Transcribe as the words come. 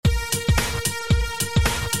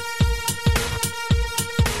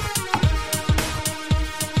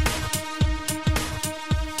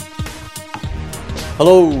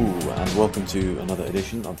Hello and welcome to another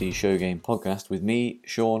edition of the Show Game Podcast with me,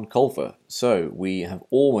 Sean Colfer. So we have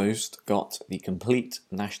almost got the complete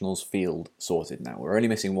Nationals field sorted now. We're only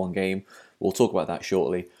missing one game. We'll talk about that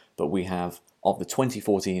shortly, but we have, of the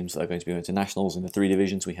 24 teams that are going to be going to Nationals in the three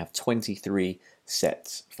divisions, we have 23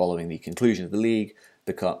 sets following the conclusion of the league,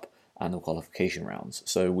 the cup and the qualification rounds.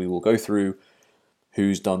 So we will go through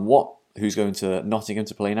who's done what, who's going to Nottingham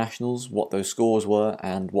to play Nationals, what those scores were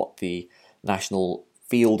and what the national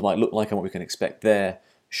field might look like and what we can expect there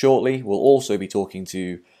shortly. We'll also be talking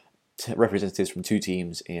to representatives from two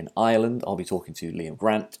teams in Ireland. I'll be talking to Liam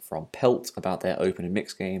Grant from PELT about their open and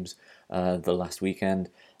mixed games the last weekend,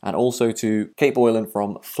 and also to Kate Boylan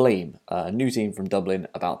from Flame, a new team from Dublin,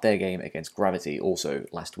 about their game against Gravity also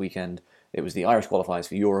last weekend. It was the Irish qualifiers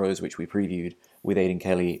for Euros, which we previewed with Aidan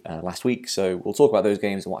Kelly last week. So we'll talk about those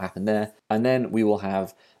games and what happened there. And then we will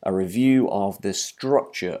have a review of the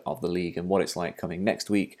structure of the league and what it's like coming next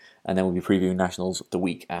week. And then we'll be previewing Nationals the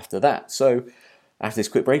week after that. So after this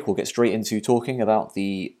quick break, we'll get straight into talking about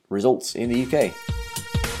the results in the UK.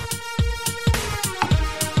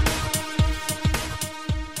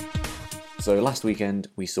 So last weekend,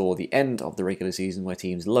 we saw the end of the regular season where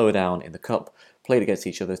teams lower down in the cup played against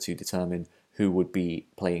each other to determine who would be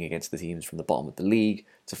playing against the teams from the bottom of the league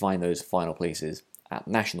to find those final places at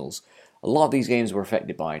Nationals. A lot of these games were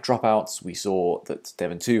affected by dropouts. We saw that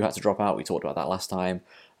Devon 2 had to drop out. We talked about that last time.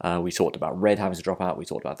 We talked about Red having to drop out. We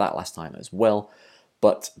talked about that last time as well.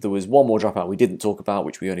 But there was one more dropout we didn't talk about,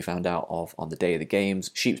 which we only found out of on the day of the games.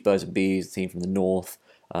 Sheeps, Birds and Bees, the team from the north,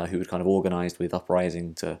 who had kind of organised with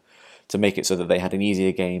Uprising to make it so that they had an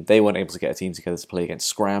easier game. They weren't able to get a team together to play against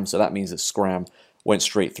Scram, so that means that Scram went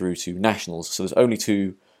straight through to Nationals. So there's only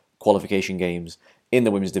two qualification games in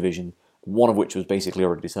the women's division, one of which was basically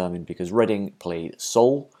already determined because Reading played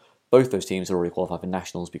Seoul. Both those teams had already qualified for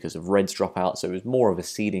Nationals because of Red's dropout, so it was more of a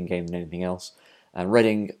seeding game than anything else. And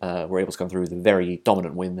Reading were able to come through with a very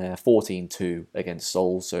dominant win there, 14-2 against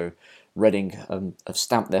Seoul. So Reading have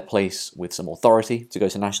stamped their place with some authority to go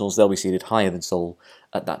to Nationals. They'll be seeded higher than Seoul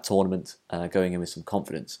at that tournament, going in with some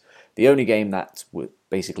confidence. The only game that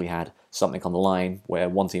basically had something on the line, where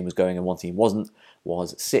one team was going and one team wasn't,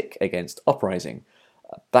 was SICK against Uprising.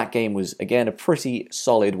 That game was, again, a pretty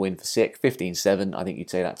solid win for SICK, 15-7. I think you'd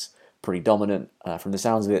say that's pretty dominant. From the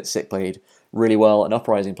sounds of it, SICK played really well and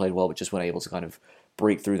Uprising played well, but just weren't able to kind of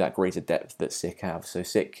break through that greater depth that SICK have. So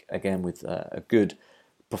SICK, again, with a good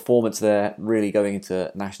performance there, really going into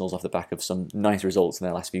Nationals off the back of some nice results in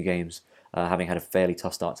their last few games, having had a fairly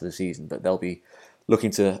tough start to the season. But they'll be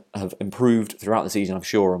looking to have improved throughout the season, I'm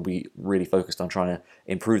sure, and be really focused on trying to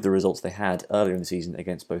improve the results they had earlier in the season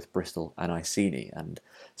against both Bristol and Iceni. And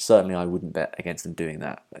certainly I wouldn't bet against them doing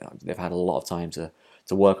that. They've had a lot of time to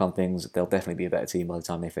work on things. They'll definitely be a better team by the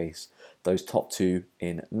time they face those top two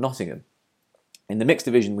in Nottingham. In the mixed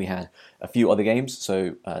division, we had a few other games.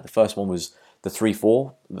 So the first one was the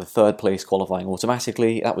 3-4, the third place qualifying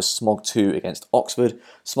automatically. That was Smog 2 against Oxford.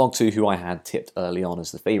 Smog 2, who I had tipped early on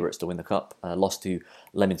as the favourites to win the cup, lost to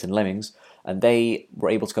Leamington Lemmings, and they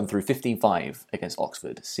were able to come through 15-5 against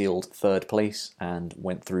Oxford, sealed third place and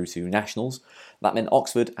went through to Nationals. That meant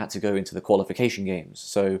Oxford had to go into the qualification games.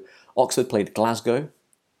 So Oxford played Glasgow.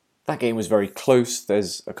 That game was very close.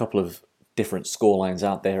 There's a couple of different scorelines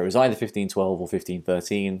out there. It was either 15-12 or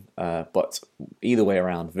 15-13, but either way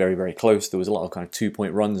around, very, very close. There was a lot of kind of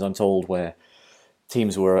 2-point runs, I'm told, where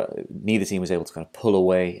neither team was able to kind of pull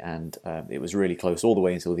away, and it was really close all the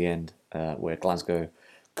way until the end, where Glasgow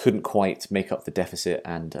couldn't quite make up the deficit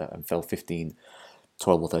and fell 15-12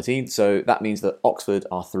 or 13. So that means that Oxford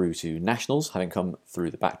are through to Nationals, having come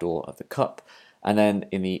through the back door of the cup. And then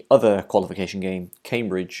in the other qualification game,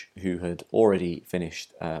 Cambridge, who had already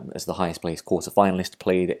finished as the highest placed quarter-finalist,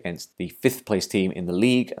 played against the fifth place team in the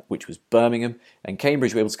league, which was Birmingham. And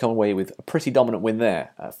Cambridge were able to come away with a pretty dominant win there,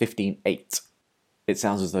 15-8. It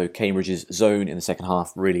sounds as though Cambridge's zone in the second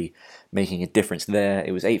half really making a difference there.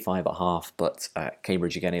 It was 8-5 at half, but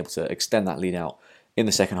Cambridge again able to extend that lead out in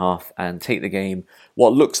the second half and take the game,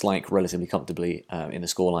 what looks like relatively comfortably in the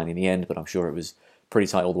scoreline in the end, but I'm sure it was pretty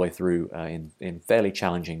tight all the way through in fairly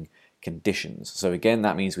challenging conditions. So again,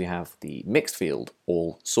 that means we have the mixed field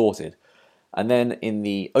all sorted. And then in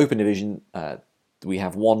the open division, we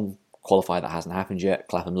have one qualifier that hasn't happened yet.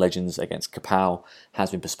 Clapham Legends against Kapow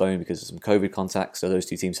has been postponed because of some COVID contacts, so those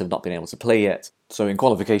two teams have not been able to play yet. So in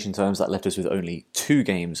qualification terms, that left us with only two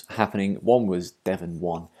games happening. One was Devon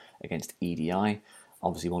 1 against EDI.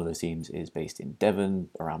 Obviously, one of those teams is based in Devon,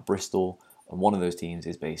 around Bristol, and one of those teams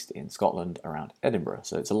is based in Scotland, around Edinburgh.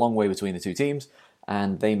 So it's a long way between the two teams,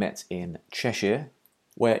 and they met in Cheshire,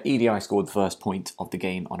 where EDI scored the first point of the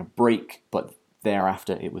game on a break, but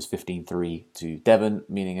Thereafter, it was 15-3 to Devon,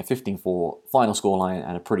 meaning a 15-4 final scoreline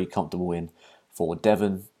and a pretty comfortable win for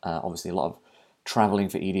Devon. Obviously, a lot of travelling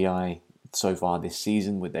for EDI so far this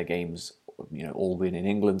season with their games, all been in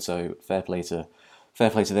England. So fair play to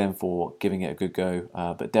them for giving it a good go.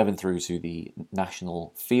 But Devon through to the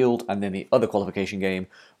national field, and then the other qualification game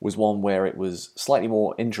was one where it was slightly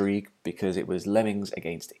more intrigue because it was Lemmings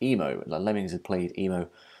against Emo. Lemmings had played Emo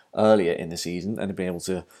earlier in the season and had been able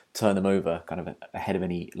to turn them over kind of ahead of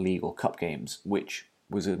any league or cup games, which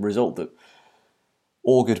was a result that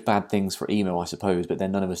all good bad things for Emo, I suppose, but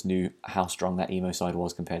then none of us knew how strong that Emo side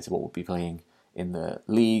was compared to what we'd be playing in the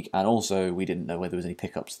league, and also we didn't know whether there was any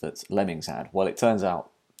pickups that Lemmings had. Well, it turns out,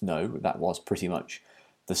 no, that was pretty much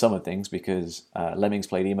the sum of things, because Lemmings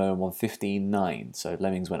played Emo and won 15-9, so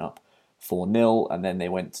Lemmings went up 4-0, and then they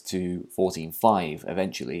went to 14-5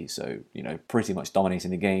 eventually, so, pretty much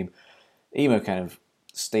dominating the game. Emo kind of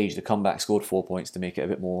staged a comeback, scored 4 points to make it a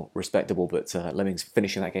bit more respectable, but Lemmings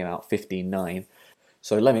finishing that game out 15-9.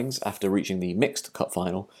 So Lemmings, after reaching the mixed cup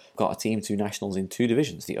final, got a team to nationals in 2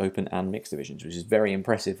 divisions, the open and mixed divisions, which is very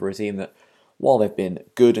impressive for a team that, while they've been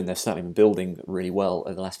good and they've certainly been building really well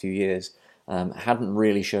over the last few years, hadn't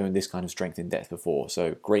really shown this kind of strength in depth before.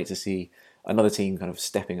 So great to see another team kind of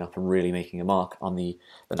stepping up and really making a mark on the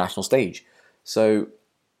national stage. So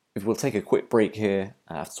if we'll take a quick break here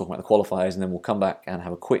after talking about the qualifiers, and then we'll come back and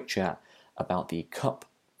have a quick chat about the cup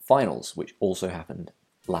finals, which also happened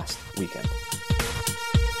last weekend.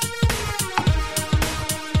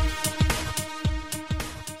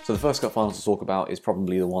 So the first cup final to talk about is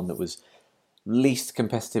probably the one that was least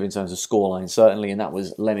competitive in terms of scoreline, certainly, and that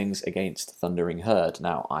was Lemmings against Thundering Herd.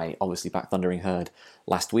 Now, I obviously backed Thundering Herd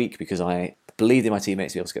last week because I believed in my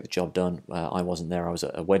teammates to be able to get the job done. I wasn't there, I was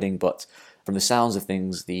at a wedding, but from the sounds of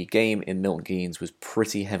things, the game in Milton Keynes was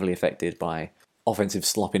pretty heavily affected by offensive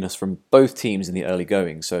sloppiness from both teams in the early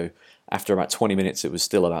going. So after about 20 minutes, it was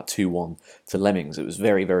still about 2-1 to Lemmings. It was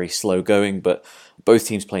very, very slow going, but both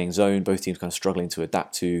teams playing zone, both teams kind of struggling to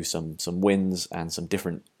adapt to some wins and some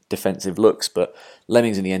different defensive looks, but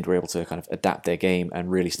Lemmings in the end were able to kind of adapt their game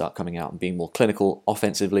and really start coming out and being more clinical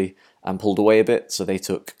offensively, and pulled away a bit. So they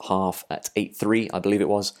took half at 8-3, I believe it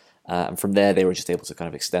was, and from there they were just able to kind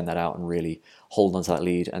of extend that out and really hold on to that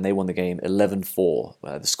lead, and they won the game 11-4,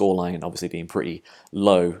 the scoreline obviously being pretty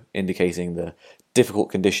low, indicating the difficult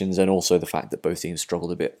conditions and also the fact that both teams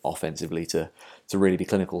struggled a bit offensively to really be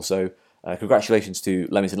clinical. So congratulations to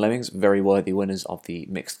Leamington Lemmings, very worthy winners of the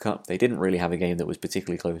Mixed Cup. They didn't really have a game that was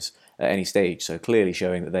particularly close at any stage, so clearly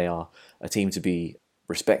showing that they are a team to be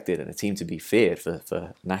respected and a team to be feared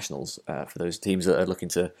for nationals, for those teams that are looking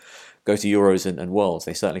to go to Euros and Worlds.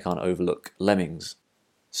 They certainly can't overlook Lemmings.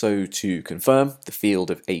 So to confirm, the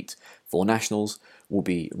field of 8 for nationals will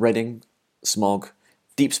be Reading, Smog,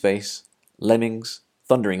 Deep Space, Lemmings,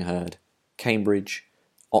 Thundering Herd, Cambridge,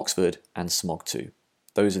 Oxford and Smog 2.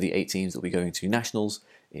 Those are the 8 teams that will be going to nationals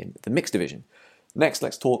in the mixed division. Next,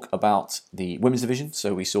 let's talk about the women's division.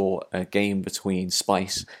 So we saw a game between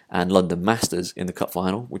Spice and London Masters in the cup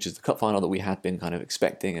final, which is the cup final that we had been kind of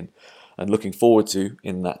expecting and looking forward to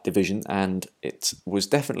in that division. And it was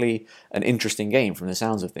definitely an interesting game from the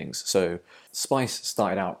sounds of things. So Spice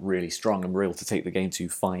started out really strong and were able to take the game to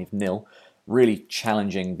 5-0, really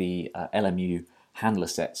challenging the LMU handler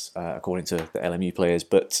sets, according to the LMU players.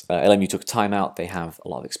 But LMU took a timeout. They have a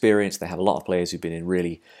lot of experience. They have a lot of players who've been in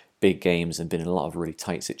really big games and been in a lot of really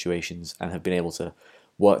tight situations and have been able to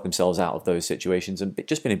work themselves out of those situations and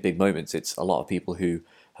just been in big moments. It's a lot of people who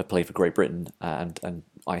have played for Great Britain and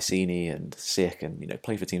Iceni and Sick and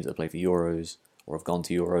play for teams that play for Euros or have gone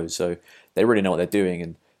to Euros. So they really know what they're doing,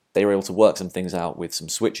 and they were able to work some things out with some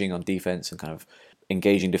switching on defense and kind of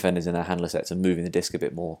engaging defenders in their handler sets and moving the disc a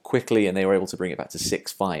bit more quickly, and they were able to bring it back to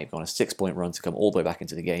 6-5 on a 6-point run to come all the way back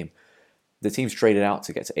into the game. The teams traded out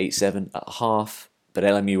to get to 8-7 at half, but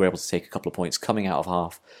LMU were able to take a couple of points coming out of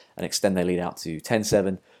half and extend their lead out to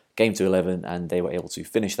 10-7, game to 11, and they were able to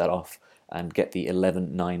finish that off and get the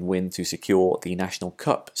 11-9 win to secure the National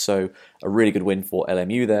Cup. So a really good win for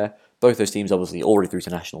LMU there. Both those teams obviously already through to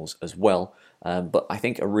nationals as well, but I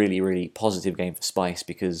think a really, really positive game for Spice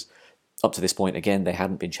because up to this point, again, they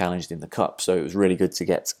hadn't been challenged in the Cup, so it was really good to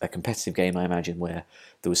get a competitive game, I imagine, where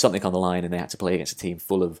there was something on the line and they had to play against a team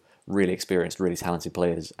full of really experienced, really talented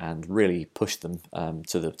players and really push them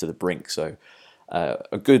to the brink. So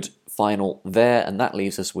a good final there, and that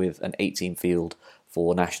leaves us with an 8-team field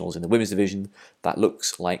for nationals in the women's division that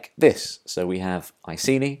looks like this. So we have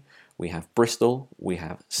Iceni, we have Bristol, we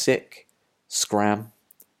have Sick, Scram,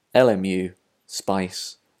 LMU,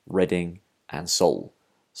 Spice, Reading and Seoul.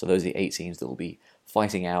 So those are the 8 teams that will be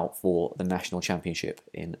fighting out for the national championship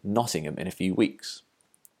in Nottingham in a few weeks.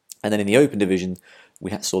 And then in the Open division,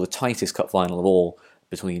 we saw the tightest cup final of all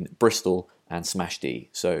between Bristol and Smash D.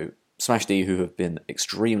 So Smash D, who have been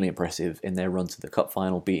extremely impressive in their run to the cup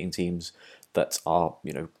final, beating teams that are,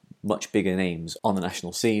 much bigger names on the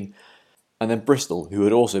national scene. And then Bristol, who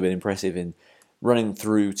had also been impressive in running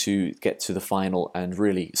through to get to the final and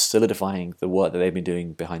really solidifying the work that they've been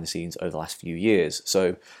doing behind the scenes over the last few years.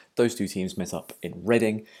 So those two teams met up in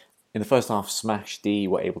Reading. In the first half, Smash D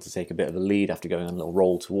were able to take a bit of a lead after going on a little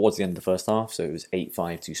roll towards the end of the first half, so it was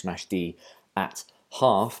 8-5 to Smash D at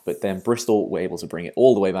half, but then Bristol were able to bring it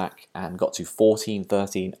all the way back and got to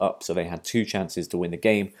 14-13 up, so they had 2 chances to win the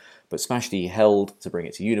game, but Smash D held to bring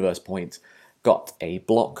it to Universe Point, got a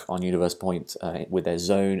block on Universe Point with their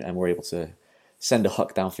zone, and were able to send a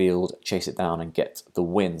huck downfield, chase it down, and get the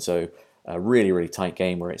win. So a really, really tight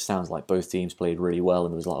game where it sounds like both teams played really well,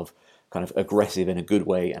 and there was a lot of kind of aggressive in a good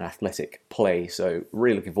way and athletic play. So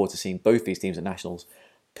really looking forward to seeing both these teams at Nationals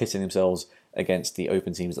pitting themselves against the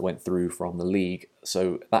Open teams that went through from the league.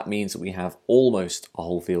 So that means that we have almost a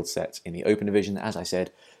whole field set in the Open division. As I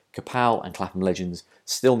said, Kapow and Clapham Legends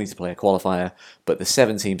still need to play a qualifier, but the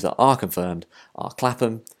 7 teams that are confirmed are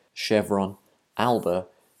Clapham, Chevron, Alba,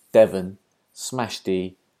 Devon, Smash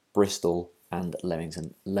D, Bristol, and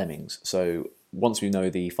Leamington Lemmings. So once we know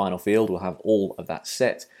the final field, we'll have all of that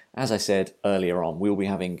set. As I said earlier on, we'll be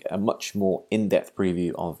having a much more in-depth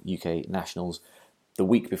preview of UK Nationals the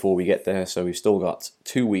week before we get there. So we've still got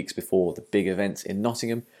 2 weeks before the big event in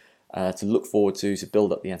Nottingham to look forward to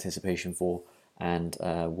build up the anticipation for. And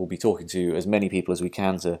we'll be talking to as many people as we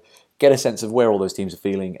can to get a sense of where all those teams are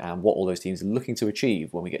feeling and what all those teams are looking to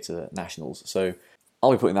achieve when we get to the Nationals. So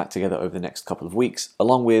I'll be putting that together over the next couple of weeks,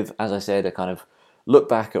 along with, as I said, a kind of look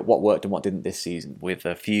back at what worked and what didn't this season, with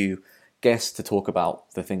a few guests to talk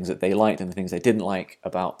about the things that they liked and the things they didn't like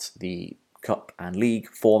about the Cup and League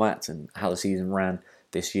format and how the season ran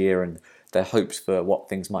this year and their hopes for what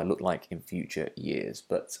things might look like in future years.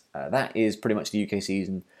 But that is pretty much the UK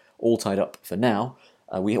season all tied up for now.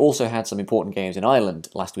 We also had some important games in Ireland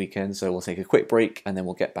last weekend, so we'll take a quick break and then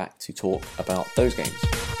we'll get back to talk about those games.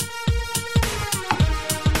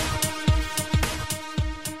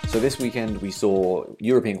 So this weekend we saw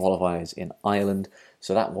European qualifiers in Ireland.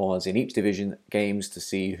 So that was in each division games to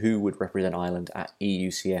see who would represent Ireland at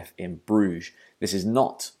EUCF in Bruges. This is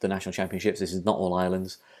not the national championships. This is not All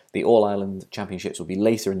Irelands. The All Ireland championships will be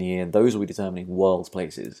later in the year. Those will be determining world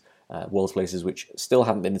places. World places which still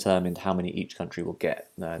haven't been determined how many each country will get.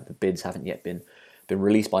 The bids haven't yet been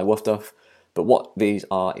released by WUFDUF. But what these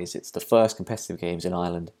are is it's the first competitive games in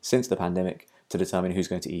Ireland since the pandemic to determine who's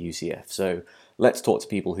going to EUCF. So let's talk to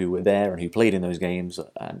people who were there and who played in those games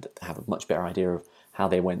and have a much better idea of how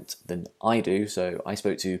they went than I do. So I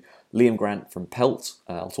spoke to Liam Grant from PELT.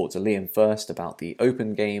 I'll talk to Liam first about the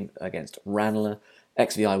Open game against Ranelagh.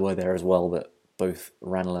 XVI were there as well, but both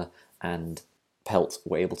Ranelagh and PELT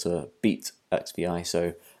were able to beat XVI.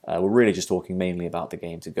 So we're really just talking mainly about the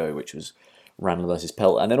game to go, which was Ranelagh versus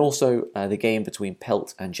PELT. And then also the game between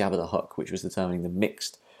PELT and Jabba the Huck, which was determining the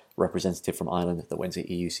mixed representative from Ireland that went to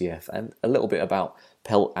EUCF, and a little bit about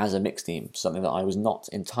PELT as a mixed team, something that I was not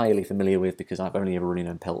entirely familiar with because I've only ever really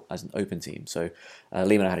known PELT as an open team. So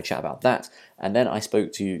Liam and I had a chat about that, and then I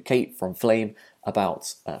spoke to Kate from Flame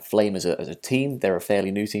about Flame as a team. They're a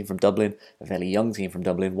fairly new team from Dublin, a fairly young team from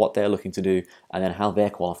Dublin, what they're looking to do, and then how their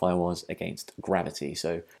qualifier was against Gravity.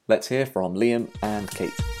 So let's hear from Liam and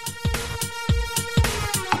Kate.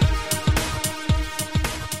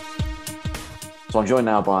 So I'm joined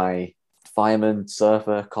now by fireman,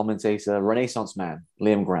 surfer, commentator, Renaissance man,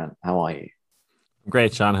 Liam Grant. How are you?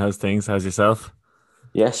 Great, Sean. How's things? How's yourself?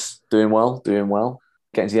 Yes, doing well.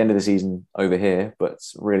 Getting to the end of the season over here, but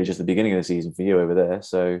it's really just the beginning of the season for you over there.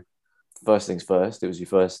 So first things first, it was your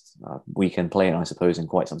first weekend playing, I suppose, in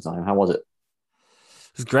quite some time. How was it?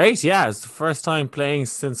 It was great. Yeah, it's the first time playing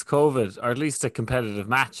since COVID, or at least a competitive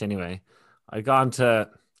match anyway. I'd gone to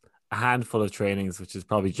a handful of trainings, which is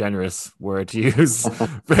probably generous word to use.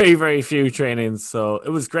 Very, very few trainings. So it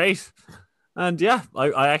was great. And yeah,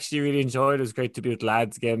 I actually really enjoyed it. It was great to be with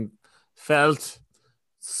lads again. Felt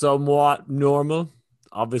somewhat normal.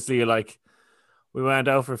 Obviously, we went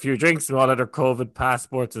out for a few drinks and all had our COVID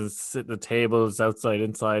passports and sitting at tables outside,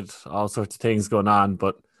 inside, all sorts of things going on.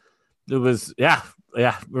 But it was, yeah.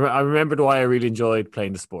 I remembered why I really enjoyed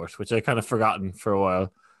playing the sport, which I kind of forgotten for a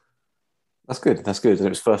while. That's good. And it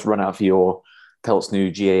was first run out for your PELT's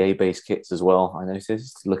new GAA-based kits as well, I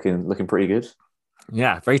noticed. Looking pretty good.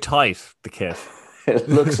 Yeah, very tight, the kit. It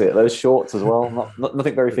looks it. Those shorts as well.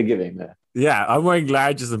 Nothing very forgiving there. Yeah, I'm wearing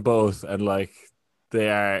larges in both. And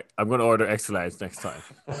I'm going to order extra large next time.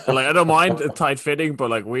 Like, I don't mind a tight fitting, but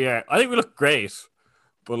like I think we look great,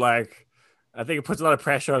 but like, I think it puts a lot of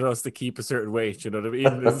pressure on us to keep a certain weight. You know what I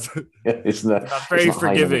mean? It's It's not very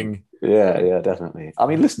forgiving. Yeah, definitely. I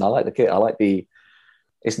mean, listen, I like the kit. I like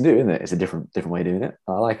it's new, isn't it? It's a different way of doing it.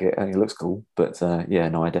 I like it. I think it looks cool. But yeah,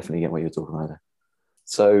 no, I definitely get what you're talking about there.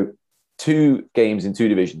 So 2 games in 2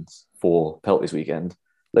 divisions for Pelt this weekend.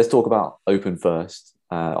 Let's talk about Open first.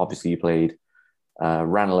 Obviously, you played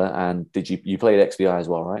Ranelagh, and you played XVI as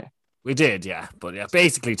well, right? We did, yeah. But yeah,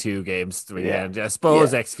 basically 2 games to the end. I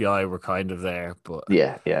suppose XVI were kind of there, but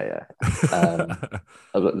yeah. Maybe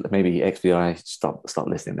XVI stop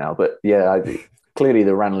listening now. But yeah, clearly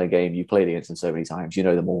the Ranelagh game, you played against them so many times. You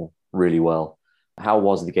know them all really well. How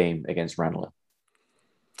was the game against Ranelagh?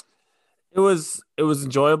 it was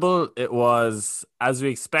enjoyable. It was as we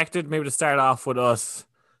expected, maybe to start off with us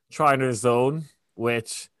trying our zone,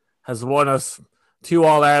 which has won us 2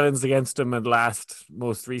 All Irelands against them in the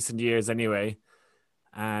most recent years anyway.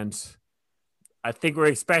 And I think we're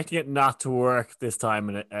expecting it not to work this time,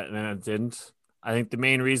 and it didn't. I think the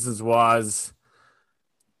main reasons was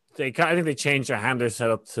I think they changed their handler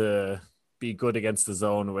setup to be good against the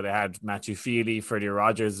zone, where they had Matthew Feely, Freddie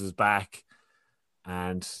Rogers was back.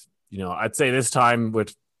 And, I'd say this time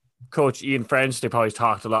with Coach Ian French, they probably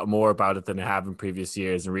talked a lot more about it than they have in previous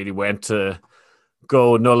years and really went to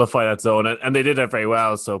go nullify that zone. And they did that very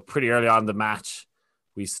well. So pretty early on in the match,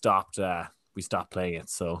 we stopped playing it.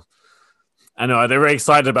 So I know they were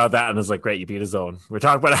excited about that. And it's like, great, you beat a zone. We're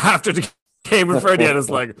talking about it after the game with Freddie, and it's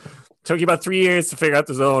like, took you about 3 years to figure out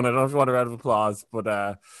the zone. I don't know if you want a round of applause,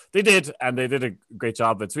 but they did, and they did a great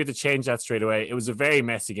job of it. So we had to change that straight away. It was a very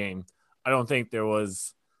messy game. I don't think there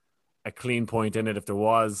was a clean point in it. If there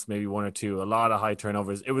was, maybe 1 or 2, a lot of high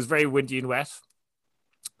turnovers. It was very windy and wet,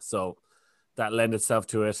 so that lent itself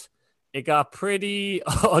to it. It got pretty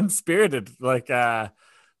unspirited,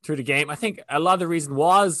 through the game. I think a lot of the reason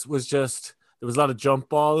was just there was a lot of jump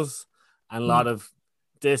balls and a lot of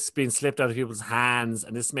this being slipped out of people's hands,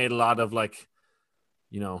 and this made a lot of it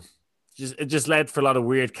just led for a lot of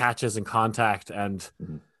weird catches and contact, and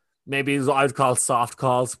maybe what I'd call soft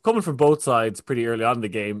calls coming from both sides pretty early on in the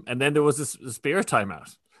game. And then there was this spear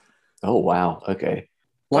timeout. Oh wow, okay.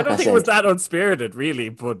 I don't think it was that unspirited, really,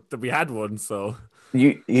 but we had one. So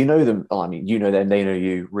you know them. Oh, I mean, you know them. They know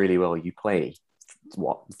you really well. You play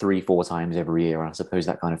 3-4 times every year, and I suppose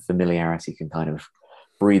that kind of familiarity can kind of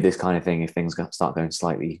breed this kind of thing if things start going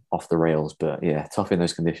slightly off the rails. But yeah, tough in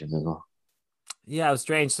those conditions as well. Yeah, it was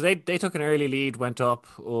strange. So they took an early lead, went up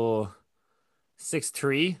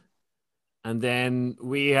 6-3, and then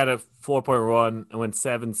we had a 4-point run and went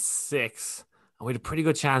 7-6, and we had a pretty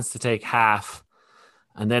good chance to take half.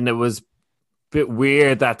 And then it was a bit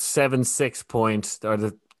weird that 7-6 point, or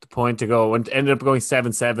the point to go, and ended up going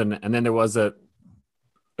 7-7, and then there was a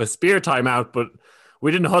spear timeout, but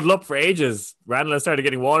we didn't huddle up for ages. Ranelagh started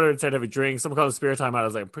getting water and started having drinks. Someone called a spear timeout. I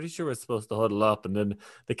was like, I'm pretty sure we're supposed to huddle up. And then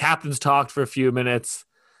the captains talked for a few minutes,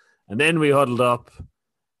 and then we huddled up,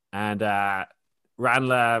 and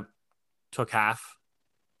Ranelagh took half,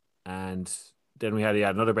 and then we had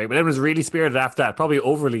another break. But then it was really spirited after that, probably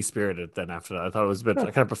overly spirited then after that. I thought it was a bit, I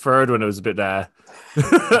kind of preferred when it was a bit,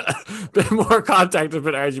 bit more contact, a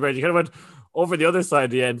bit argy-bargy. You kind of went over the other side at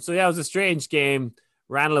the end. So yeah, it was a strange game.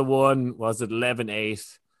 Ranelagh won, was it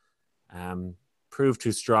 11-8? Proved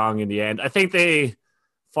too strong in the end. I think they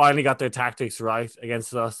finally got their tactics right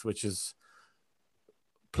against us, which is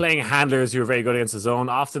playing handlers who are very good against the zone.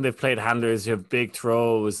 Often they've played handlers who have big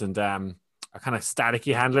throws and are kind of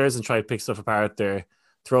staticky handlers and try to pick stuff apart their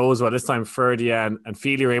throws. Well, this time Ferdy and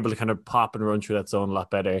Feely are able to kind of pop and run through that zone a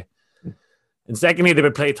lot better. And secondly, they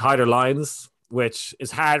would play tighter lines, which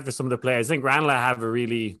is hard for some of the players. I think Ranelagh have a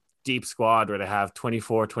really deep squad where they have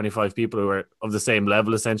 24, 25 people who are of the same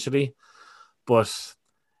level essentially. But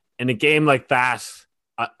in a game like that,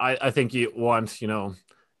 I think you want,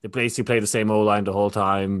 they basically play the same O-line the whole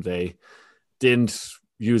time. They didn't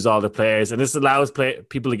use all the players, and this allows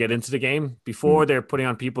people to get into the game. Before they're putting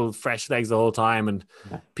on people fresh legs the whole time, and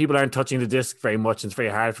people aren't touching the disc very much. It's very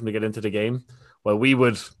hard for them to get into the game. Well, we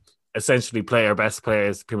would essentially play our best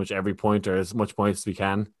players pretty much every point, or as much points as we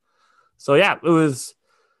can. So yeah, it was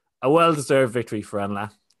a well-deserved victory for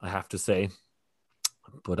Ranelagh, I have to say.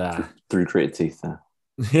 But through gritted teeth there.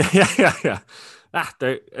 Yeah.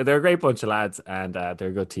 They're a great bunch of lads, and they're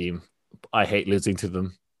a good team. I hate losing to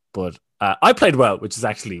them, but I played well, which is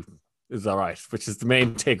all right, which is the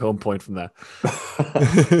main take-home point from that.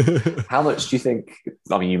 How much do you think?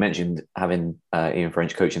 I mean, you mentioned having Ian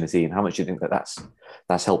French coaching the team. How much do you think that's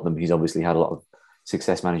helped them? He's obviously had a lot of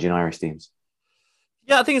success managing Irish teams.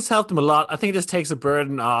 Yeah, I think it's helped them a lot. I think it just takes a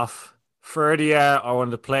burden off Ferdia or one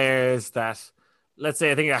of the players that, let's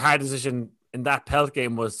say, I think a hard decision in that Pelt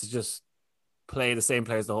game was to just play the same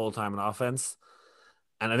players the whole time on offense.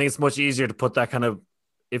 And I think it's much easier to put that kind of,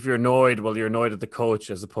 if you're annoyed, well, you're annoyed at the coach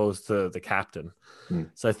as opposed to the captain. Mm.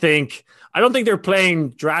 So I don't think they're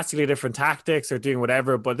playing drastically different tactics or doing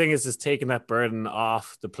whatever, but I think it's just taking that burden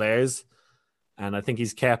off the players. And I think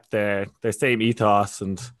he's kept their same ethos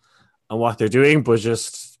and what they're doing, but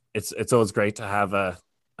just it's always great to have a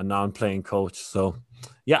non-playing coach. So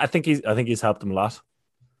yeah, I think he's helped them a lot.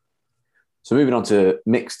 So moving on to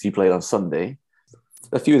mixed, you played on Sunday.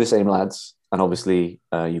 A few of the same lads, and obviously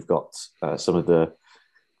you've got some of the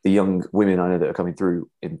young women I know that are coming through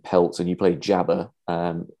in Pelt, and you played Jabba.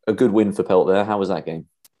 A good win for Pelt there. How was that game?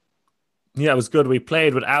 Yeah, it was good. We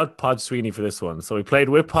played without Podge Sweeney for this one, so we played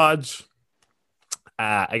with Podge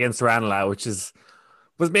against Ranelagh, which was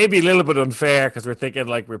maybe a little bit unfair because we're thinking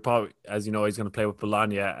like we're probably, as you know, he's going to play with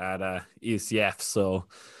Bologna at EUCF. So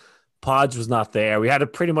Podge was not there. We had a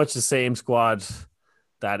pretty much the same squad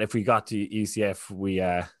that if we got to EUCF,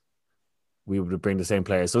 we would bring the same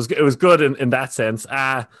players. So it was good in that sense.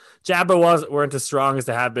 Jabba weren't as strong as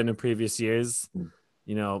they had been in previous years.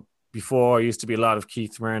 You know, before used to be a lot of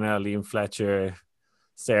Keith Myrna, Liam Fletcher,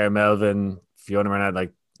 Sarah Melvin, Fiona Myrna,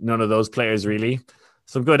 like none of those players really.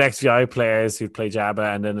 Some good XVI players who play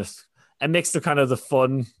Jabba, and then a mix of kind of the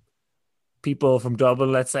fun people from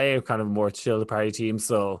Dublin, let's say, kind of more chill party team.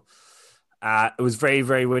 So it was very,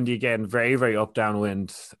 very windy again, very, very up down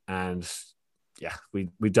wind, and yeah, we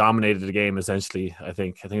dominated the game essentially. I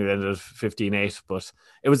think it ended at 15-8, but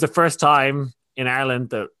it was the first time in Ireland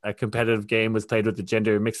that a competitive game was played with the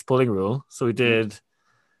gender mixed pulling rule. So we did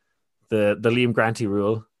the Liam Granty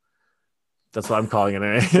rule. That's what I'm calling it.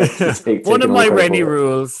 Anyway. One of my Rennie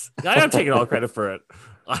rules. I am taking all credit for it.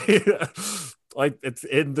 It's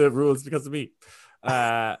in the rules because of me.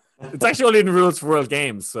 It's actually only in the rules for World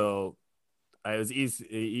Games. So it was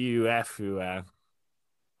EUF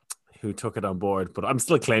who took it on board, but I'm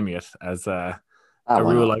still claiming it as a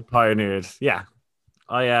rule I pioneered. Yeah,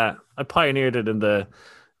 I pioneered it in the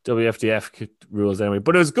WFDF rules anyway.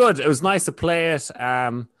 But it was good. It was nice to play it.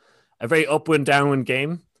 A very upwind downwind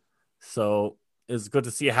game. So it was good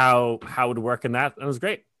to see how it would work in that, and it was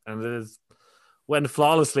great. And it went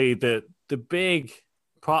flawlessly. The big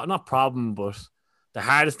not problem, but the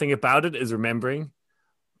hardest thing about it is remembering.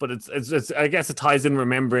 But it's I guess it ties in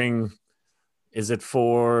remembering. Is it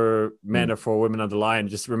for men or for women on the line?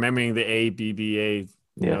 Just remembering the A, B, B, A,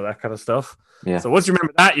 you know, that kind of stuff. Yeah. So once you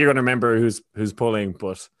remember that, you're going to remember who's pulling.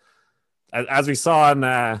 But as we saw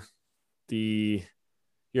in the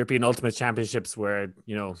European Ultimate Championships, where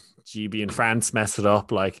you know GB and France messed it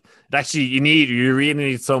up, like it actually you really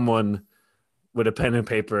need someone with a pen and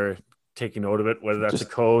paper taking note of it, whether that's a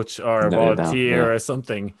coach or a volunteer or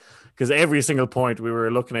something. Because every single point we were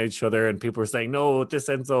looking at each other and people were saying, no, this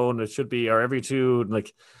end zone, it should be, or every two. And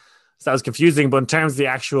like, so that was confusing. But in terms of the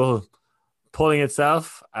actual pulling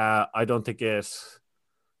itself, I don't think it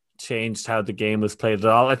changed how the game was played at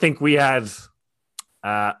all. I think we had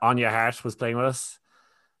Anya Hart was playing with us.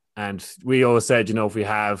 And we always said, you know, if we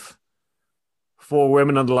have 4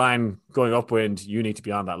 women on the line going upwind, you need to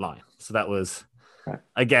be on that line. So that was,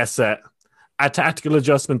 I guess, a tactical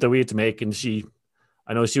adjustment that we had to make. And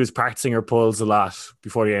I know she was practicing her pulls a lot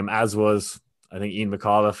before the game, as was, I think, Ian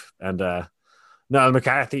McAuliffe and Niall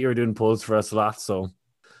McCarthy. You were doing pulls for us a lot. So,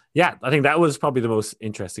 yeah, I think that was probably the most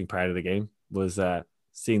interesting part of the game was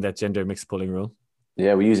seeing that gender mixed pulling rule.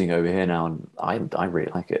 Yeah, we're using it over here now, and I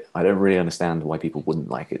really like it. I don't really understand why people wouldn't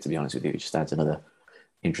like it, to be honest with you. It just adds another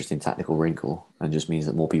interesting tactical wrinkle and just means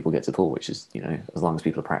that more people get to pull, which is, you know, as long as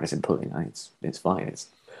people are practicing pulling, it's fine. It's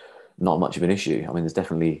not much of an issue. I mean, there's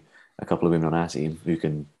definitely a couple of women on our team who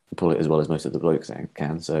can pull it as well as most of the blokes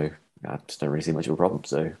can. So I just don't really see much of a problem.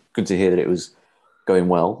 So good to hear that it was going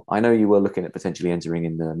well. I know you were looking at potentially entering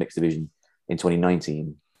in the mixed division in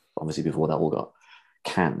 2019, obviously before that all got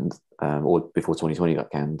canned, or before 2020 got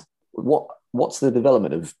canned. What's the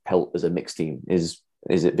development of Pelt as a mixed team? Is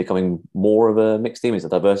it becoming more of a mixed team? Is it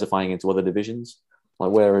diversifying into other divisions? Like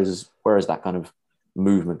where has that kind of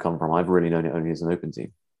movement come from? I've really known it only as an open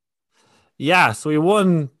team. Yeah, so we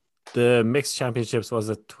won the mixed championships, was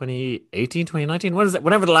it 2018, 2019? What is it?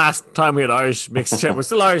 Whenever the last time we had Irish mixed we're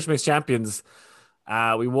still Irish mixed champions.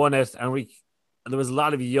 We won it, and there was a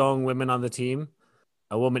lot of young women on the team.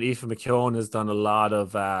 A woman, Aoife McKeown, has done a lot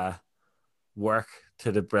of work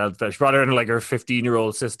to the belt. She brought her in like her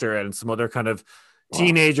 15-year-old sister and some other kind of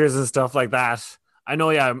teenagers and stuff like that. I know,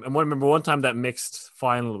 yeah. I remember one time that mixed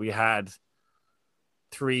final we had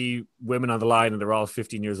 3 women on the line, and they're all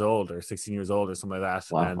 15 years old or 16 years old or something like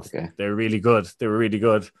that. Wow, And okay. they're really good. They were really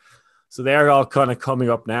good. So they're all kind of coming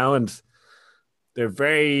up now, and they're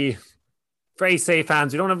very, very safe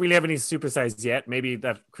hands. We don't really have any superstars yet. Maybe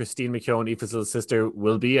that Christine McKeown, Aoife's little sister,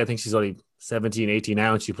 will be. I think she's only 17, 18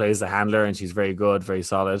 now, and she plays the handler, and she's very good, very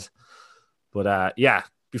solid. But yeah,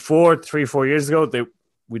 before 3-4 years ago,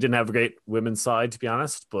 we didn't have a great women's side, to be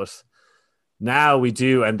honest. But now we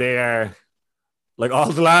do, and they are like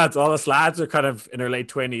all us lads are kind of in their late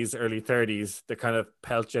 20s, early 30s. They're kind of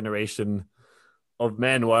PELT generation of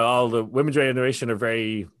men, while all the women's generation are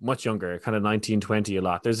very much younger, kind of 19, 20 a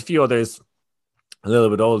lot. There's a few others a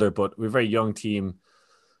little bit older, but we're a very young team.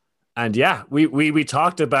 And yeah, we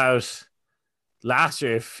talked about last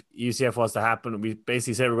year, if EUCF was to happen, we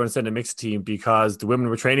basically said we're going to send a mixed team because the women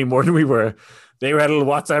were training more than we were. They had a little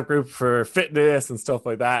WhatsApp group for fitness and stuff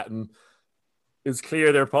like that. And it's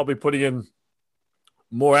clear they're probably putting in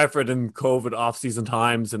more effort in COVID off-season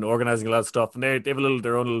times and organizing a lot of stuff. And they have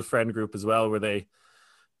their own little friend group as well, where they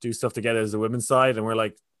do stuff together as the women's side. And we're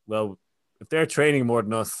like, well, if they're training more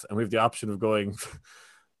than us and we have the option of going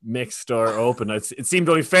mixed or open, it seemed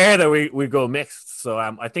only fair that we go mixed. So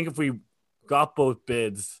I think if we got both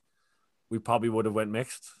bids, we probably would have went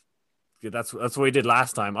mixed. Yeah, that's what we did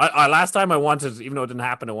last time. Last time I wanted, even though it didn't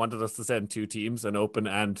happen, I wanted us to send 2 teams, an open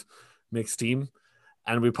and mixed team.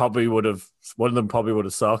 And we probably would have, one of them probably would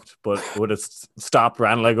have sucked, but would have stopped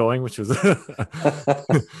Ranelagh going, which was, which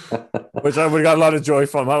I would have got a lot of joy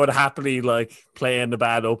from. I would happily like play in the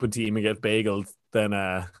bad open team and get bageled than,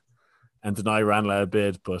 and deny Ranelagh a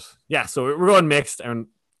bid. But yeah, so we're going mixed and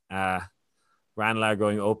Ranelagh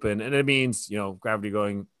going open. And it means, Gravity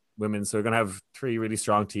going women. So we're going to have 3 really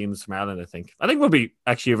strong teams from Ireland, I think. I think we'll be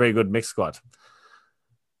actually a very good mixed squad.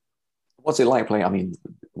 What's it like playing? I mean,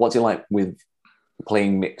 what's it like with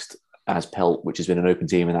playing mixed as PELT, which has been an open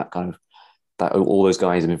team, and that all those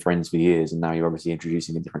guys have been friends for years, and now you're obviously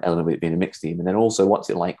introducing a different element of it being a mixed team. And then also,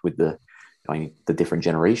 what's it like with the different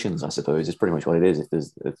generations? I suppose is pretty much what it is. If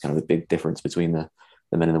there's kind of a big difference between the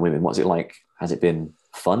men and the women, what's it like? Has it been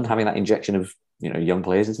fun having that injection of young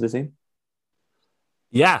players into the team?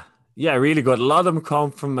 Yeah, really good. A lot of them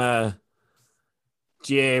come from a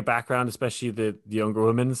GAA background, especially the younger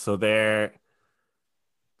women, so they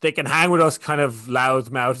can hang with us kind of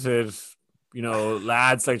loud-mouthed,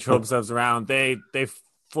 lads like throw themselves around. They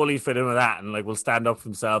fully fit in with that, and like will stand up for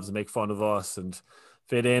themselves and make fun of us and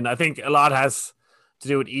fit in. I think a lot has to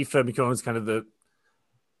do with Aoife becomes kind of the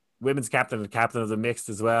women's captain and captain of the mixed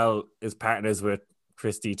as well, is partners with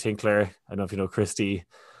Christy Tinkler. I don't know if you know Christy.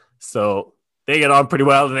 So they get on pretty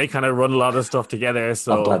well, and they kind of run a lot of stuff together.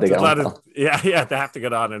 So I'm glad they get on. Yeah, they have to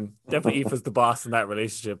get on, and definitely Aoife's the boss in that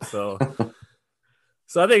relationship. So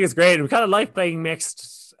I think it's great. We kind of like playing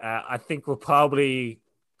mixed. I think we'll probably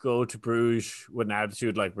go to Bruges with an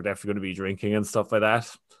attitude like we're definitely going to be drinking and stuff like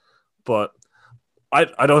that. But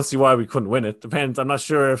I don't see why we couldn't win it. Depends. I'm not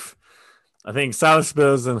sure if I think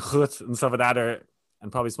Salisbury's and Chut and stuff like that are,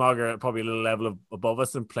 and probably Smogger, probably a little level above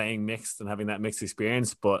us in playing mixed and having that mixed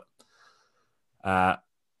experience. But I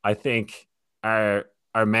think our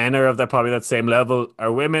men are of that probably that same level.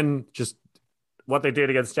 Our women, just what they did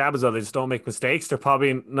against Jabazol, they just don't make mistakes. They're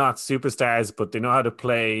probably not superstars, but they know how to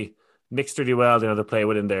play mixed really well. They know how to play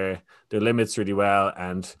within their limits really well,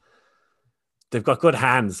 and they've got good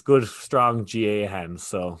hands, good strong GA hands.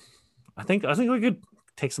 So I think we could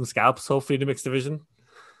take some scalps hopefully in the mixed division.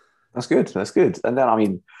 That's good. And then, I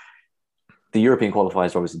mean, the European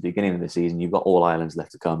qualifiers are obviously the beginning of the season. You've got All Irelands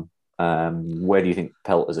left to come. Where do you think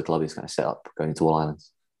PELT as a club is kind of set up going into All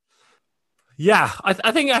Irelands? Yeah,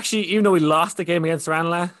 I think actually, even though we lost the game against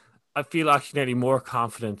Ranelagh, I feel actually nearly more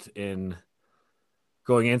confident in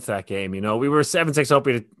going into that game. We were 7-6 up,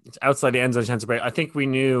 we had outside the end zone chance to break. I think we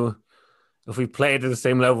knew if we played at the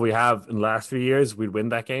same level we have in the last few years, we'd win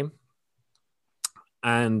that game.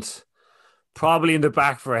 And probably in the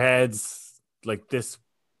back of our heads, like, this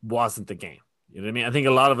wasn't the game. You know what I mean? I think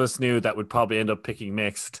a lot of us knew that we'd probably end up picking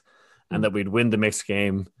mixed and that we'd win the mixed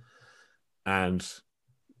game. And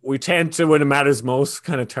we tend to, when it matters most,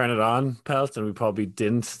 kind of turn it on, PELT, and we probably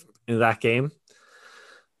didn't in that game.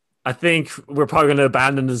 I think we're probably going to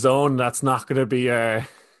abandon the zone. That's not going to be our,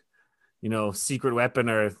 secret weapon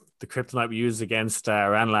or the kryptonite we use against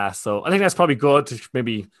Ranelagh. So I think that's probably good to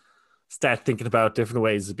maybe start thinking about different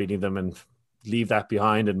ways of beating them and leave that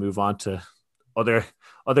behind and move on to other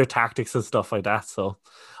tactics and stuff like that. So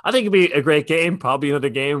I think it'd be a great game, probably another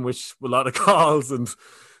game which with a lot of calls and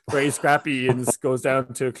very scrappy and goes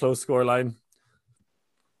down to a close score line.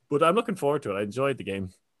 But I'm looking forward to it. I enjoyed the game.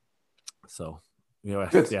 So,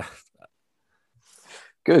 Good. Yeah.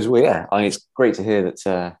 Good. Well, yeah, it's great to hear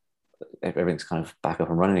that everything's kind of back up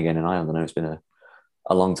and running again in Ireland. I know it's been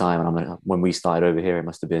a long time, and when we started over here, it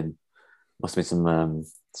must have been some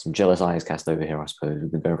jealous eyes cast over here. I suppose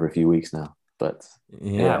we've been going for a few weeks now, but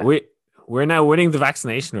Yeah, yeah, we're now winning the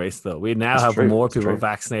vaccination race, though. We now that's have true. more That's people true.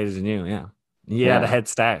 vaccinated than you. Yeah, you had a Yeah, head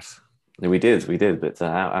start. we did, but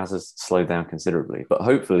ours has slowed down considerably. But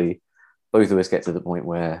hopefully, both of us get to the point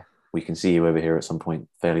where we can see you over here at some point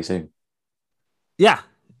fairly soon. Yeah,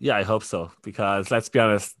 yeah, I hope so. Because let's be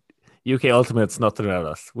honest, UK Ultimate's nothing about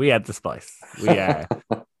us. We had the spice. We are.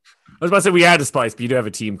 I was about to say we are the spice, but you do have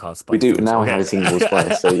a team called We Spice, do don't you? now have Okay. a team called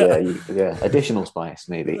Spice, so yeah, yeah, additional spice,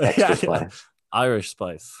 maybe extra Yeah, yeah. spice, Irish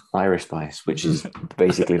spice. Irish spice, which is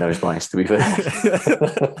basically no spice, to be fair.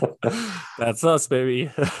 That's us, baby.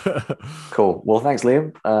 Cool. Well, thanks,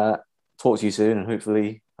 Liam. Talk to you soon, and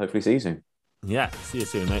hopefully see you soon. Yeah, see you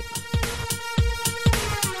soon, mate.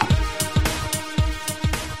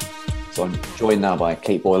 So I'm joined now by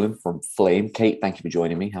Kate Boylan from Flame. Kate, thank you for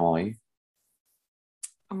joining me. How are you?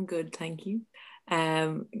 I'm good, thank you.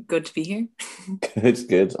 Good to be here. Good,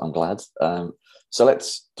 good. I'm glad. So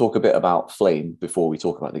let's talk a bit about Flame before we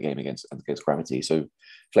talk about the game against Gravity. So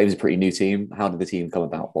Flame's a pretty new team. How did the team come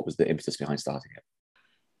about? What was the impetus behind starting it?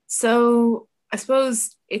 So I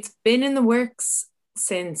suppose it's been in the works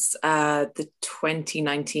since the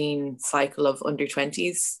 2019 cycle of under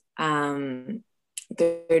 20s.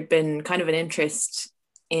 There'd been kind of an interest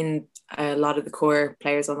in a lot of the core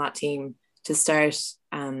players on that team to start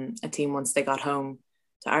a team once they got home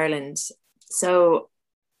to Ireland. So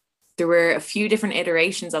there were a few different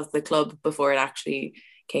iterations of the club before it actually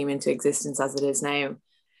came into existence as it is now.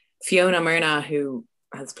 Fiona Myrna, who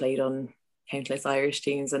has played on countless Irish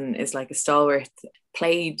teams and is like a stalwart,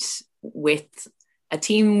 played with a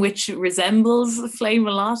team which resembles Flame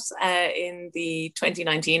a lot in the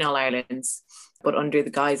 2019 All-Irelands, but under the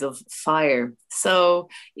guise of Fire. So,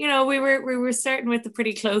 we were starting with a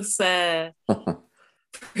pretty close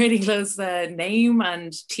name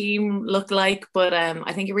and team look like, but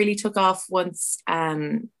I think it really took off once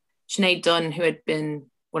Sinead Dunn, who had been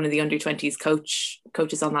one of the under 20s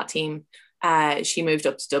coaches on that team, she moved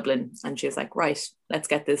up to Dublin and she was like, right, let's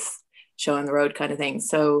get this show on the road kind of thing.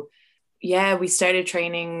 So yeah, we started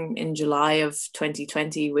training in July of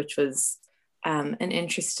 2020, which was an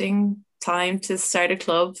interesting time to start a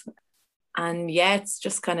club. And yeah, it's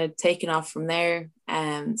just kind of taken off from there.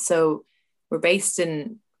 So we're based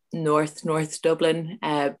in North Dublin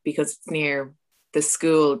because it's near the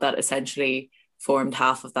school that essentially formed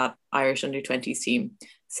half of that Irish under 20s team.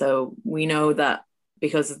 So we know that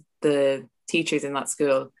because of the teachers in that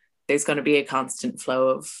school, there's going to be a constant flow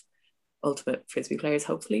of ultimate frisbee players,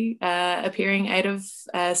 hopefully, appearing out of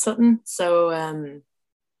Sutton. So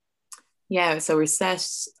yeah, so we're set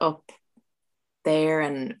up there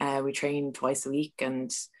and we train twice a week,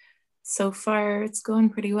 and so far it's going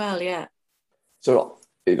pretty well. Yeah. So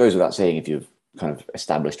it goes without saying, if you've kind of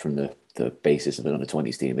established from the basis of an under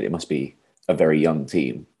 20s team, that it must be a very young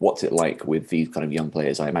team. What's it like with these kind of young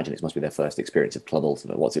players? I imagine it must be their first experience of club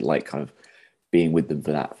ultimate. What's it like kind of being with them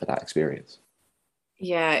for that experience?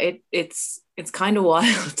 Yeah, it's kind of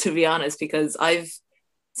wild, to be honest, because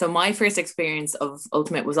my first experience of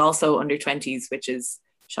ultimate was also under 20s, which is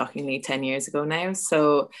shockingly 10 years ago now.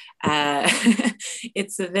 So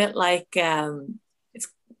it's a bit like it's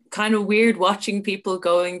kind of weird watching people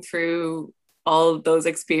going through all those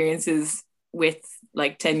experiences with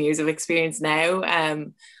like 10 years of experience now.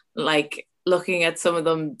 Like looking at some of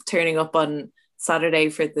them turning up on Saturday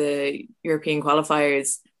for the European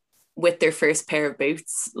qualifiers with their first pair of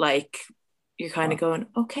boots, like you're kind of going,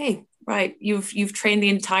 okay, right, you've trained the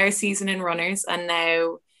entire season in runners and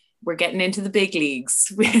now we're getting into the big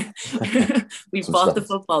leagues. We bought the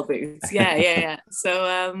football boots. Yeah.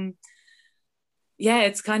 So yeah,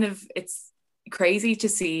 it's crazy to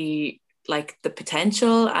see like the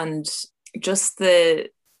potential and just the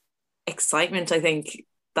excitement, I think,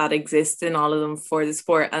 that exists in all of them for the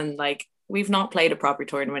sport. And like, we've not played a proper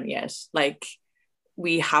tournament yet. Like,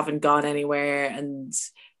 we haven't gone anywhere and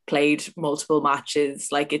played multiple matches.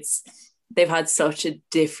 Like, they've had such a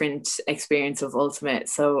different experience of ultimate.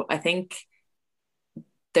 So I think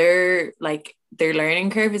their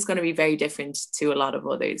learning curve is going to be very different to a lot of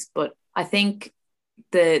others. But I think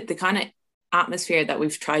the kind of atmosphere that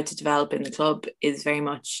we've tried to develop in the club is very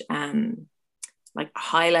much like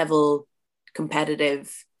high level,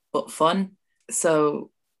 competitive, but fun. So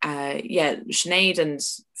yeah, Sinead and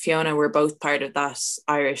Fiona were both part of that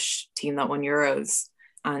Irish team that won Euros,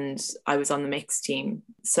 and I was on the mixed team.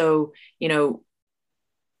 So,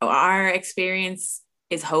 our experience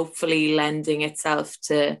is hopefully lending itself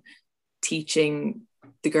to teaching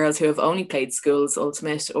the girls who have only played schools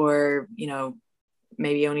ultimate, or, you know,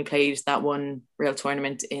 maybe only played that one real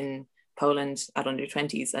tournament in Poland at under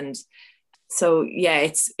 20s. And so, yeah,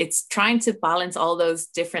 it's trying to balance all those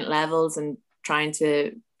different levels and trying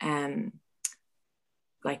to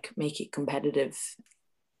like make it competitive.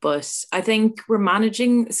 But I think we're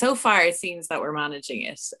managing, so far it seems that we're managing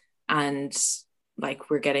it. And like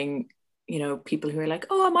we're getting, you know, people who are like,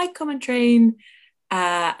 oh, I might come and train.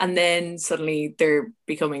 And then suddenly they're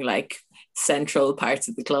becoming like central parts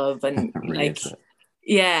of the club. And Really like,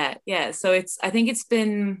 yeah. So I think it's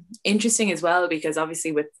been interesting as well, because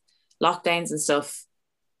obviously with lockdowns and stuff,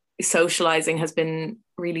 socializing has been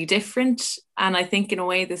really different. And I think in a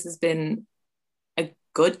way this has been a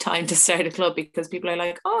good time to start a club, because people are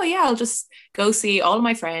like, oh yeah, I'll just go see all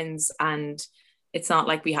my friends, and it's not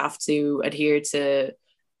like we have to adhere to,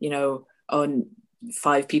 you know, on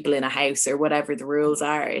 5 people in a house or whatever the rules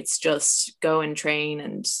are. It's just go and train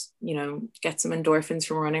and, you know, get some endorphins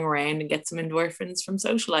from running around and get some endorphins from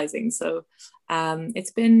socializing. So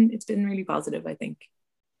it's been really positive, I think.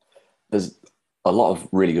 There's a lot of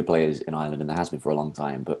really good players in Ireland, and there has been for a long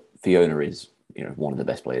time, but Fiona is, you know, one of the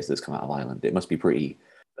best players that's come out of Ireland. It must be pretty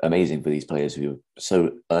amazing for these players who are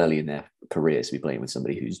so early in their careers to be playing with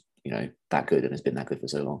somebody who's, you know, that good and has been that good for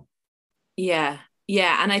so long. Yeah.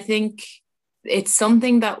 And I think it's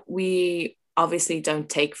something that we obviously don't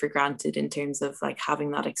take for granted in terms of like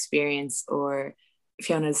having that experience. Or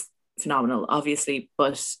Fiona's phenomenal, obviously,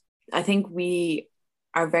 but I think we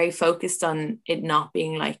are very focused on it not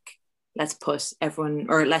being like, let's put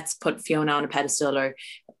Fiona on a pedestal, or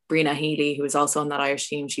Brina Healy, who is also on that Irish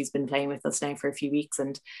team. She's been playing with us now for a few weeks.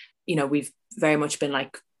 And, you know, we've very much been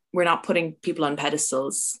like, we're not putting people on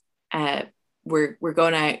pedestals. We're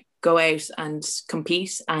going to go out and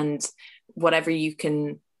compete, and whatever you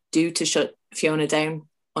can do to shut Fiona down,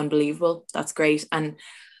 unbelievable. That's great. And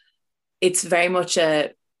it's very much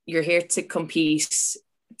you're here to compete,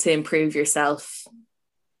 to improve yourself,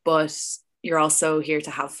 but you're also here to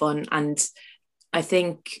have fun. And I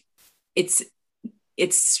think it's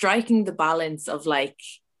striking the balance of like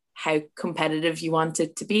how competitive you want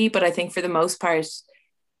it to be. But I think for the most part,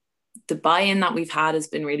 the buy-in that we've had has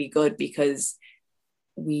been really good, because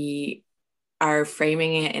we are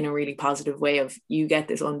framing it in a really positive way of, you get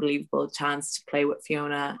this unbelievable chance to play with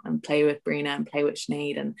Fiona and play with Brina and play with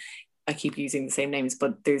Sinead. And I keep using the same names,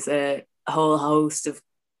 but there's a whole host of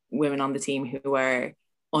women on the team who are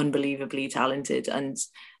unbelievably talented. And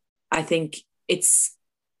I think it's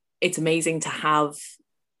amazing to have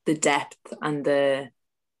the depth and the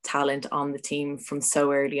talent on the team from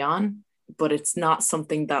so early on, but it's not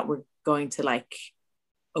something that we're going to like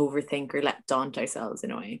overthink or let daunt ourselves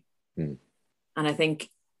in a way. And I think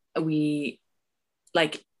we,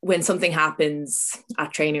 like, when something happens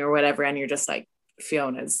at training or whatever, and you're just like,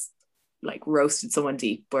 Fiona's like roasted someone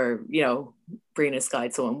deep, or, you know, Brina's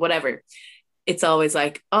skied someone, whatever, it's always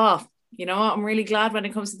like, oh, you know what, I'm really glad when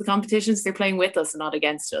it comes to the competitions they're playing with us and not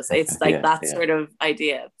against us. It's like that sort of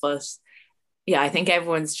idea. But yeah, I think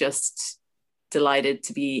everyone's just delighted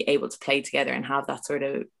to be able to play together and have that sort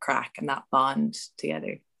of crack and that bond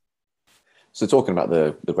together. So talking about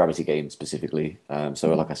the gravity game specifically,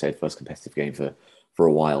 so like I said, first competitive game for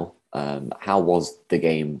a while. How was the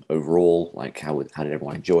game overall? Like, how did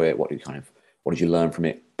everyone enjoy it? What did you learn from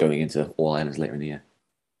it going into All Irelands later in the year?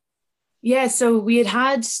 Yeah, so we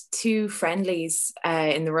had 2 friendlies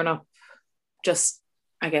in the run-up, just,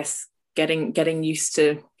 I guess, getting used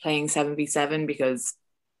to playing 7v7, because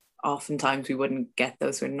oftentimes we wouldn't get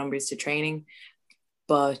those sort of numbers to training.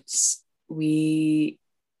 But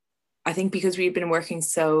I think because we've been working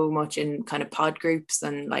so much in kind of pod groups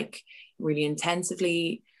and like really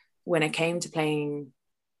intensively when it came to playing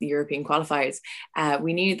the European qualifiers,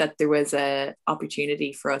 we knew that there was a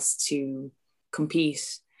opportunity for us to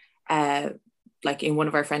compete. Like in one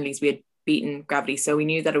of our friendlies, we had beaten Gravity, so we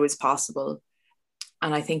knew that it was possible.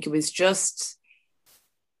 And I think it was just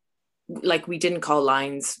like, we didn't call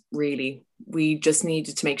lines really. We just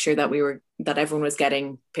needed to make sure that everyone was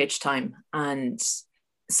getting pitch time. And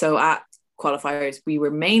so at qualifiers, we were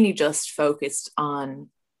mainly just focused on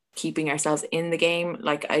keeping ourselves in the game.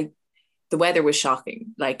 Like the weather was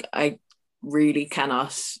shocking. Like, I really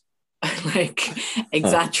cannot like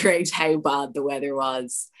exaggerate how bad the weather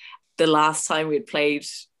was. The last time we had played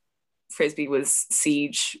frisbee was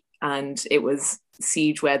Siege, and it was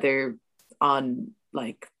Siege weather on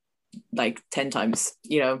like 10 times,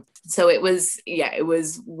 you know. So it was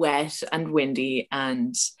wet and windy,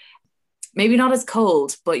 and maybe not as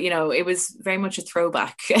cold, but, you know, it was very much a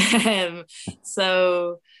throwback.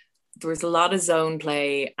 So there was a lot of zone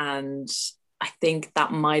play, and I think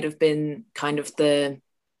that might have been kind of the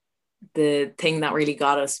thing that really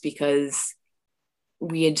got us, because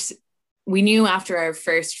we knew after our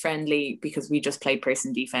first friendly, because we just played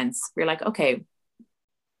person defense, we were like, okay,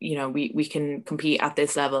 we can compete at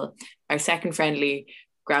this level. Our second friendly,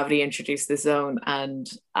 Gravity introduced the zone, and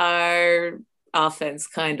our offense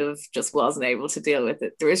kind of just wasn't able to deal with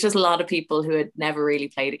it. There was just a lot of people who had never really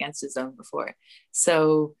played against the zone before.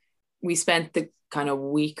 So we spent the kind of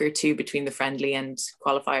week or two between the friendly and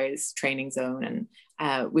qualifiers training zone.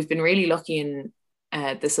 And we've been really lucky in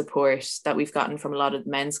the support that we've gotten from a lot of the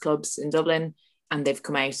men's clubs in Dublin. And they've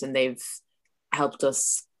come out and they've helped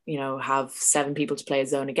us, have 7 people to play a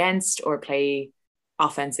zone against, or play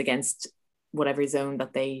offense against whatever zone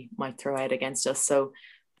that they might throw out against us. So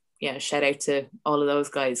yeah, shout out to all of those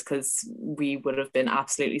guys, because we would have been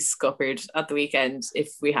absolutely scuppered at the weekend if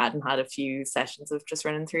we hadn't had a few sessions of just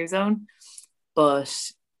running through zone. But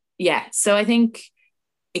yeah, so I think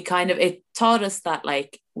it taught us that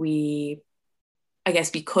we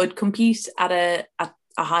could compete at a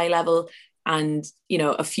high level, and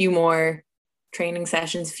a few more training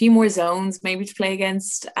sessions, a few more zones maybe to play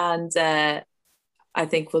against, and I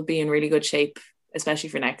think we'll be in really good shape, especially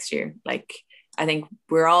for next year. I think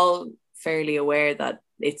we're all fairly aware that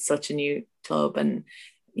it's such a new club, and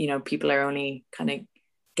people are only kind of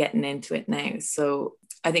getting into it now. So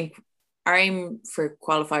I think our aim for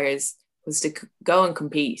qualifiers was to go and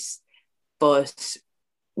compete, but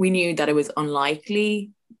we knew that it was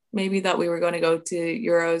unlikely maybe that we were going to go to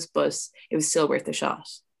Euros, but it was still worth a shot.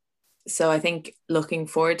 So I think looking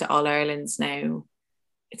forward to All Ireland's now,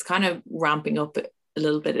 it's kind of ramping up a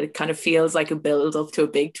little bit. It kind of feels like a build up to a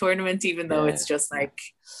big tournament, even though it's just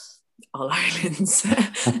All Ireland's.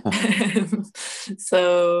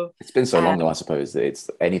 So it's been so long though, I suppose, that it's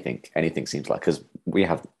anything seems like, because we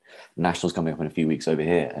have nationals coming up in a few weeks over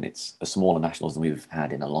here, and it's a smaller nationals than we've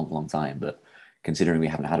had in a long time. But considering we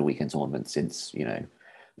haven't had a weekend tournament since,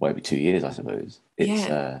 over 2 years, I suppose,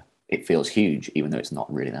 it feels huge, even though it's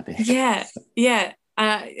not really that big. Yeah.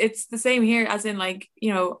 It's the same here, as in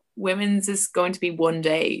women's is going to be one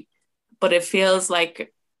day, but it feels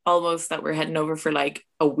like almost that we're heading over for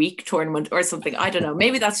a week tournament or something. I don't know.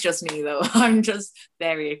 Maybe that's just me though. I'm just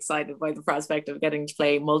very excited by the prospect of getting to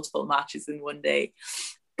play multiple matches in one day.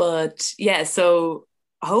 But yeah, so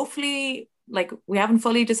hopefully, we haven't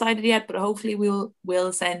fully decided yet, but hopefully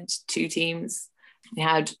we'll send 2 teams. We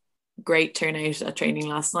had great turnout at training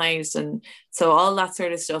last night, and so all that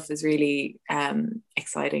sort of stuff is really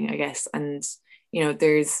exciting, I guess. And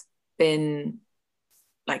there's been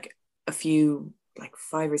a few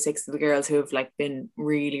 5 or 6 of the girls who have been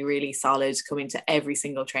really, really solid coming to every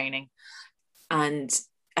single training, and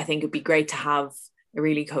I think it'd be great to have a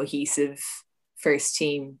really cohesive first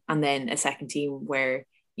team and then a second team where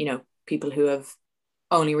people who have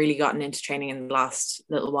only really gotten into training in the last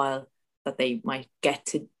little while, that they might get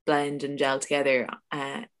to blend and gel together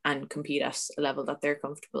and compete at a level that they're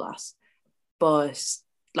comfortable at. But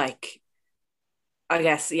I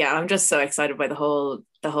guess, I'm just so excited by the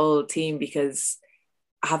whole team, because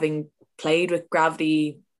having played with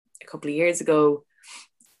Gravity a couple of years ago,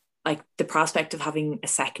 the prospect of having a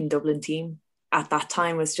second Dublin team at that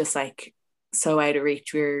time was just so out of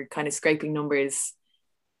reach. We were kind of scraping numbers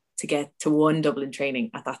to get to one Dublin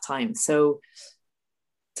training at that time. So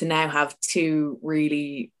to now have 2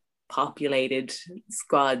 really populated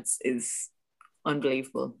squads is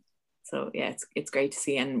unbelievable. So yeah, it's great to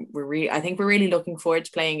see, and I think we're really looking forward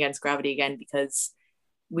to playing against Gravity again, because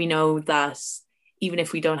we know that even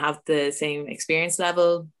if we don't have the same experience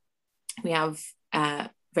level, we have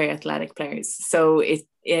very athletic players. So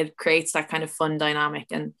it creates that kind of fun dynamic,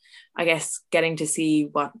 and I guess getting to see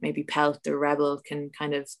what maybe PELT or Rebel can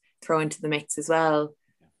kind of throw into the mix as well.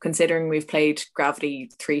 Considering we've played Gravity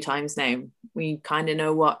 3 times now, we kind of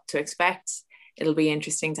know what to expect. It'll be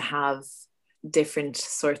interesting to have different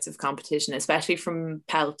sorts of competition, especially from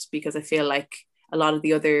PELT, because I feel like a lot of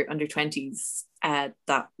the other under-20s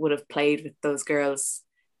that would have played with those girls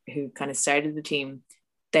who kind of started the team,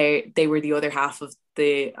 they were the other half of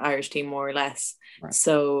the Irish team, more or less. Right.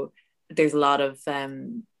 So there's a lot of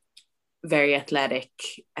very athletic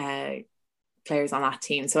players on that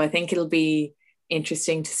team. So I think it'll be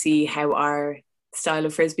interesting to see how our style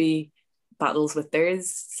of frisbee battles with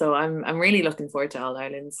theirs. So I'm really looking forward to All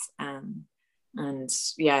Ireland's, and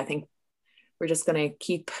yeah, I think we're just going to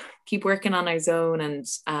keep working on our zone and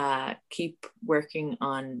keep working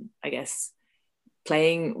on, I guess,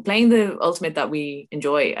 playing the ultimate that we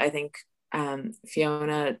enjoy. I think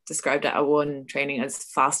Fiona described it at one training as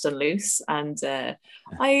fast and loose, and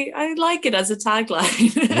I like it as a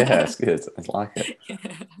tagline. Yeah, it's good. I like it. Yeah.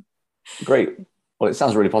 Great. Well, it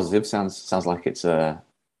sounds really positive. Sounds like it's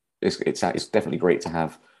definitely great to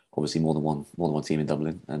have obviously more than one team in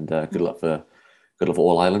Dublin. And good luck for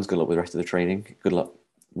all islands. Good luck with the rest of the training. Good luck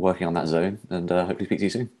working on that zone. And hopefully speak to you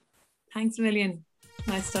soon. Thanks a million.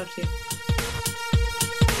 Nice to talk to you.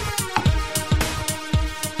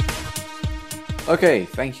 Okay,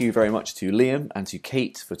 thank you very much to Liam and to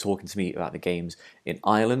Kate for talking to me about the games in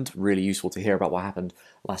Ireland. Really useful to hear about what happened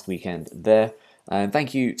last weekend there. And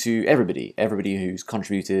thank you to everybody who's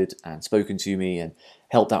contributed and spoken to me and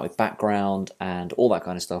helped out with background and all that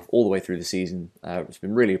kind of stuff all the way through the season. It's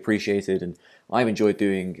been really appreciated, and I've enjoyed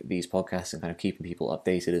doing these podcasts and kind of keeping people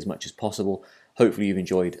updated as much as possible. Hopefully you've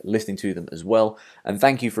enjoyed listening to them as well. And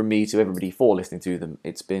thank you from me to everybody for listening to them.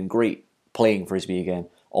 It's been great playing Frisbee again.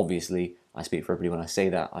 Obviously, I speak for everybody when I say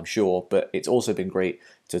that, I'm sure, but it's also been great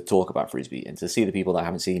to talk about Frisbee and to see the people that I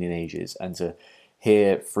haven't seen in ages and to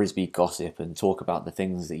hear Frisbee gossip and talk about the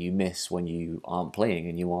things that you miss when you aren't playing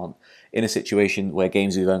and you aren't in a situation where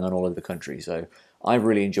games are going on all over the country. So I've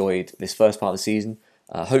really enjoyed this first part of the season.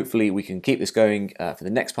 Hopefully we can keep this going for the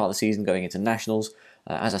next part of the season, going into nationals.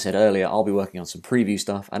 As I said earlier, I'll be working on some preview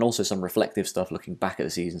stuff and also some reflective stuff looking back at the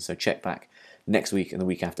season, so check back next week and the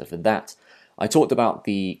week after for that. I talked about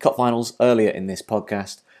the cup finals earlier in this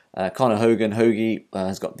podcast. Conor Hogie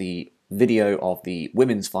has got the video of the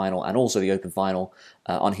women's final and also the open final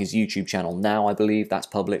on his YouTube channel now, I believe. That's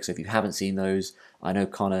public, so if you haven't seen those, I know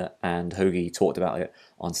Conor and Hogie talked about it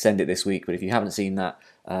on Send It this week, but if you haven't seen that,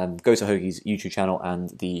 go to Hogie's YouTube channel and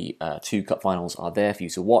the two cup finals are there for you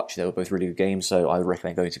to watch. They were both really good games, so I would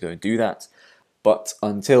recommend going to go and do that. But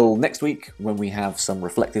until next week, when we have some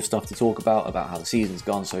reflective stuff to talk about how the season's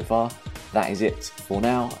gone so far, that is it for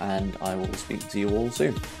now, and I will speak to you all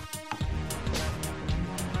soon.